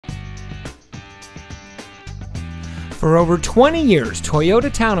For over 20 years,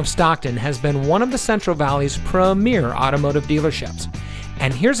 Toyota Town of Stockton has been one of the Central Valley's premier automotive dealerships.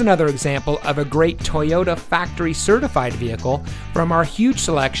 And here's another example of a great Toyota factory certified vehicle from our huge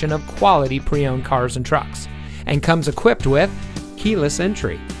selection of quality pre-owned cars and trucks. And comes equipped with keyless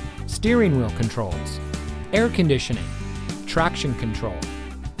entry, steering wheel controls, air conditioning, traction control,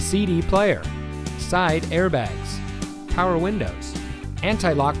 CD player, side airbags, power windows,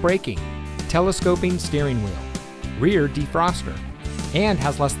 anti-lock braking, telescoping steering wheel, rear defroster, and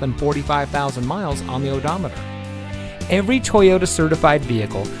has less than 45,000 miles on the odometer. Every Toyota certified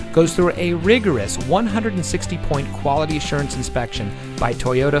vehicle goes through a rigorous 160-point quality assurance inspection by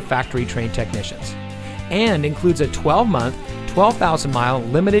Toyota factory trained technicians, and includes a 12-month, 12,000-mile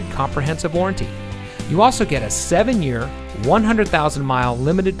limited comprehensive warranty. You also get a 7-year, 100,000-mile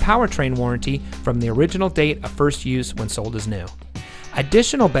limited powertrain warranty from the original date of first use when sold as new.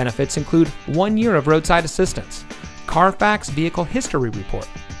 Additional benefits include 1 year of roadside assistance, Carfax Vehicle History Report,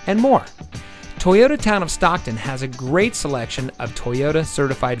 and more. Toyota Town of Stockton has a great selection of Toyota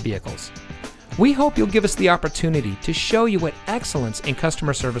certified vehicles. We hope you'll give us the opportunity to show you what excellence in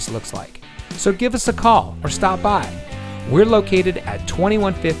customer service looks like. So give us a call or stop by. We're located at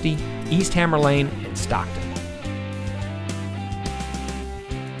 2150 East Hammer Lane in Stockton.